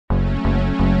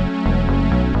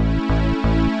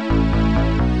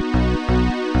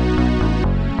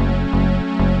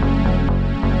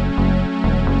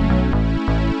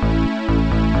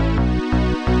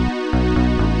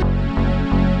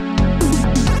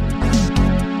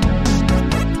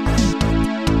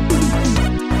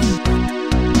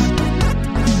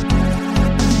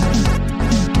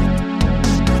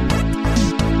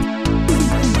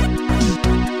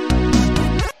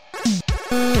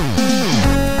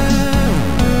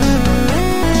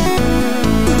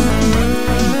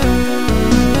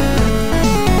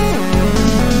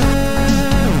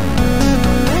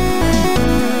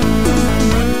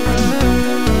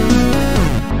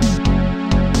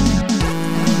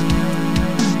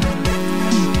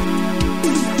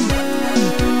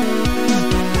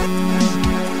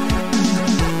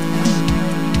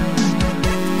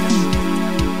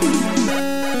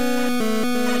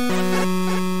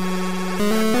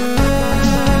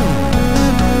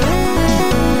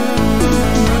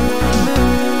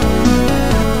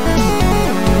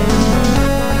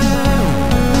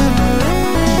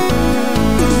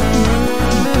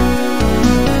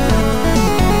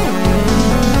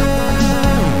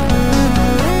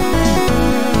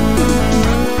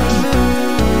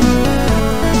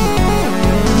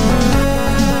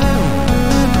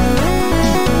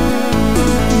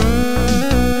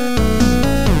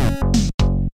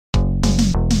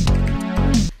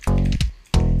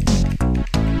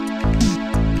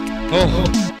Oh.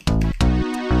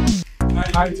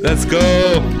 Let's go.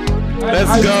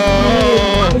 Let's go.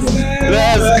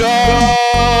 Let's go.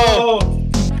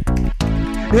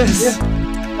 Yes.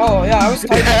 Oh yeah, I was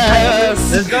typing.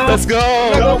 Yes. Let's go. Let's go.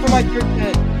 I'm gonna go for my third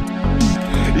hit.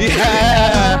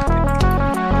 Yeah.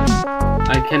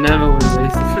 I can never win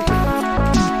races.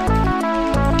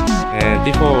 And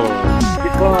D4.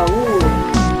 Before, ooh,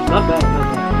 not bad, not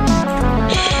bad.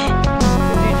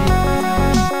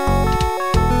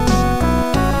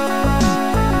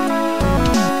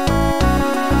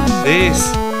 This.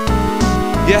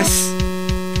 Yes.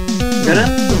 Got it?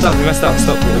 Stop. We messed up.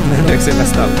 Stop. The exit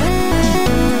messed up.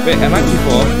 Wait, am I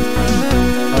P4?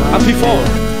 I'm P4.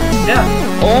 Yeah.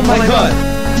 Oh my god.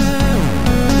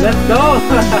 Let's go.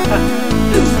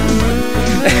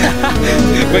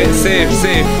 Wait,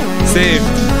 save.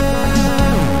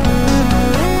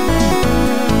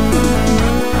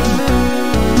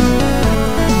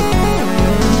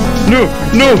 No!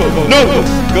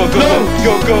 Go!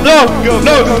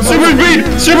 No! Super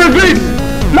speed!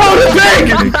 No, the pig!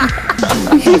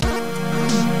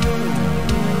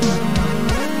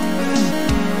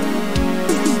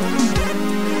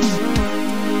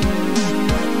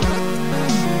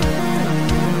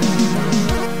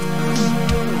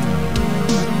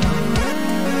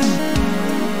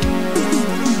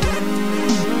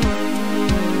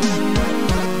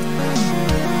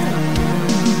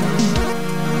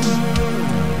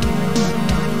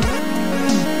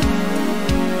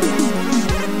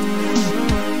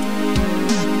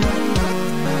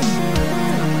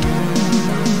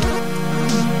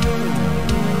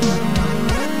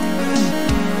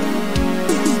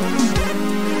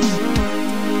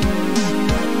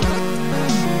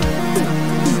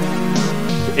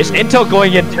 Is Intel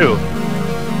going in too?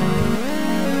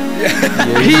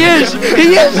 He is!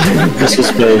 This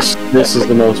is base. This is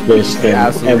the most base thing.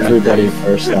 Everybody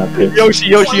first lap hits. Yoshi,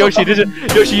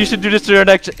 you should do this in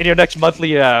your next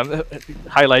monthly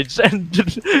highlights and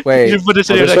Wait. you should put this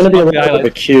in Oh, your there's next gonna be a monthly little bit of a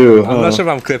highlights. queue. I'm not sure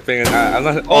if I'm clipping. I'm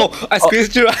not. Oh, I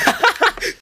squeezed through.